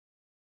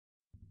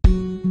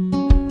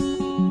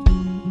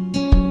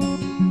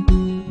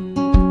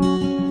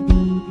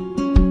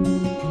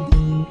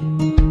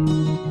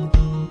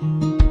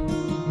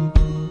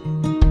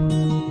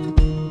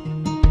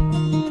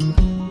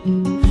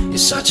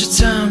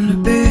time to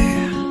be,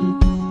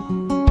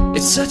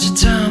 it's such a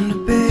time to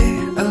be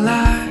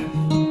alive.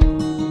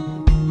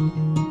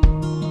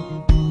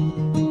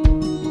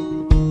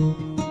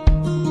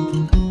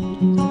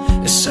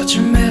 It's such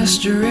a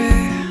mystery,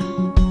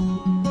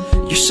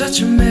 you're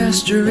such a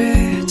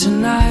mystery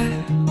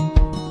tonight.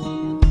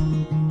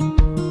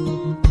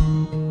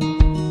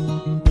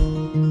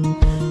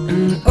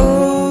 And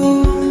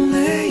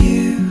only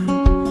you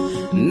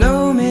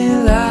know me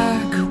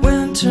like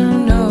winter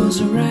knows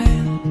the rain.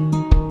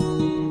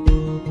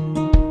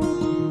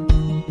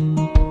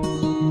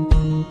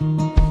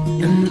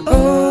 And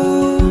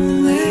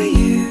only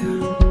you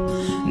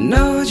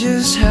know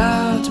just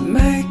how to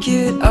make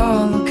it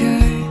all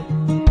okay.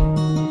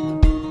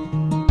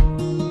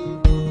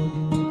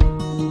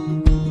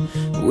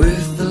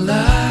 With the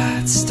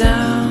lights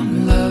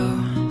down low,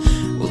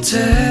 we'll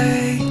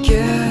take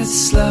it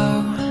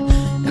slow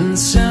and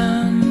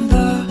send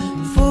the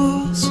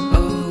fools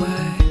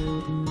away.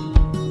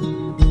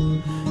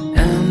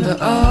 And I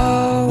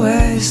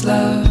always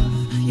love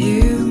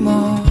you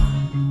more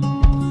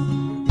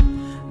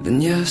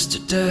than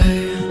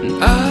yesterday.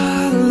 And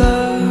I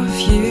love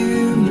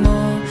you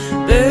more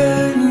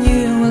than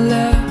you will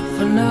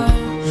ever know.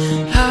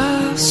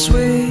 How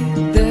sweet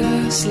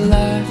this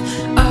life,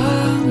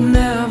 I'll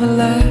never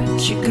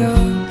let you go.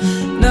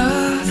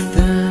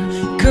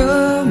 Nothing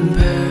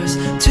compares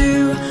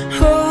to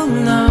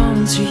holding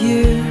on to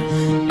you.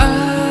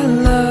 I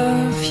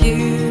love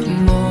you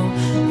more,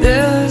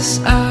 this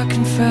I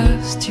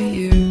confess to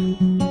you.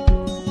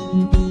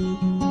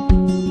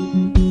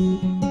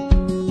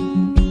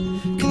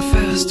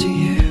 Confess to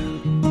you.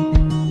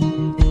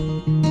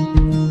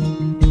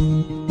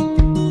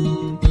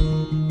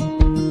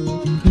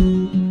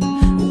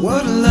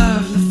 What a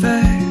lovely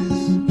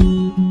face,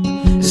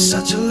 it's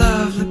such a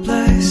lovely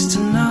place to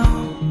know.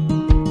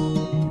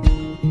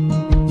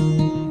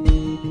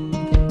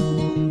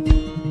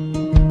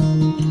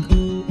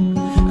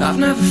 I've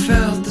never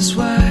felt this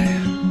way,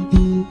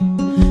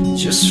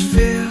 just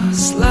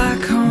feels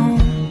like home.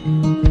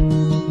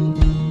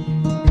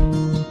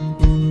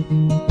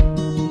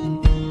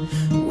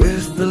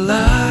 With the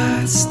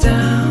lights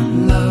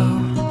down low,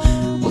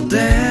 we'll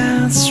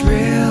dance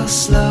real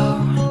slow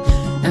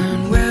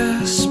and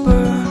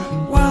whisper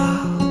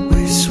while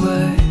we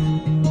sway.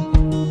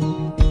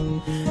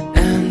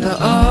 And I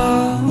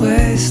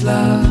always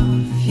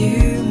love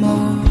you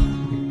more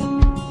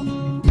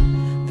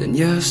than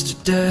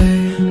yesterday.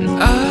 And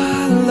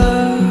I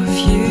love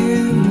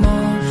you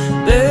more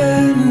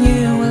than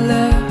you will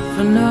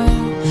ever know.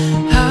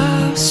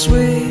 How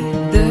sweet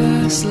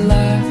this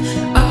life,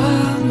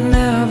 I'll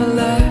never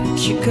let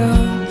you go.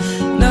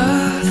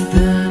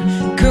 Nothing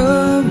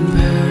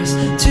compares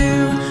to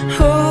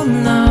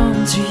holding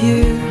on to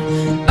you.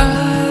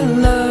 I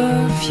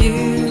love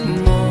you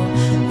more,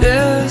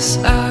 this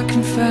I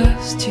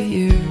confess to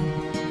you.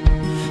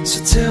 So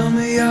tell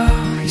me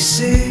all your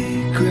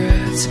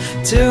secrets,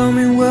 tell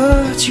me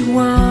what you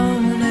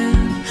want in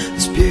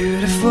this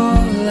beautiful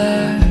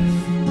life.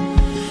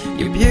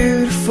 You're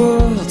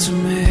beautiful to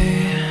me,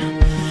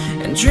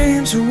 and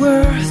dreams are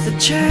worth the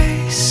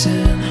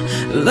chasing.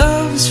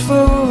 Love is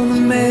for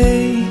the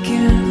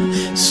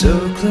making. So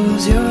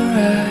close your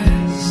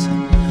eyes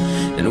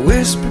and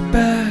whisper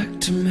back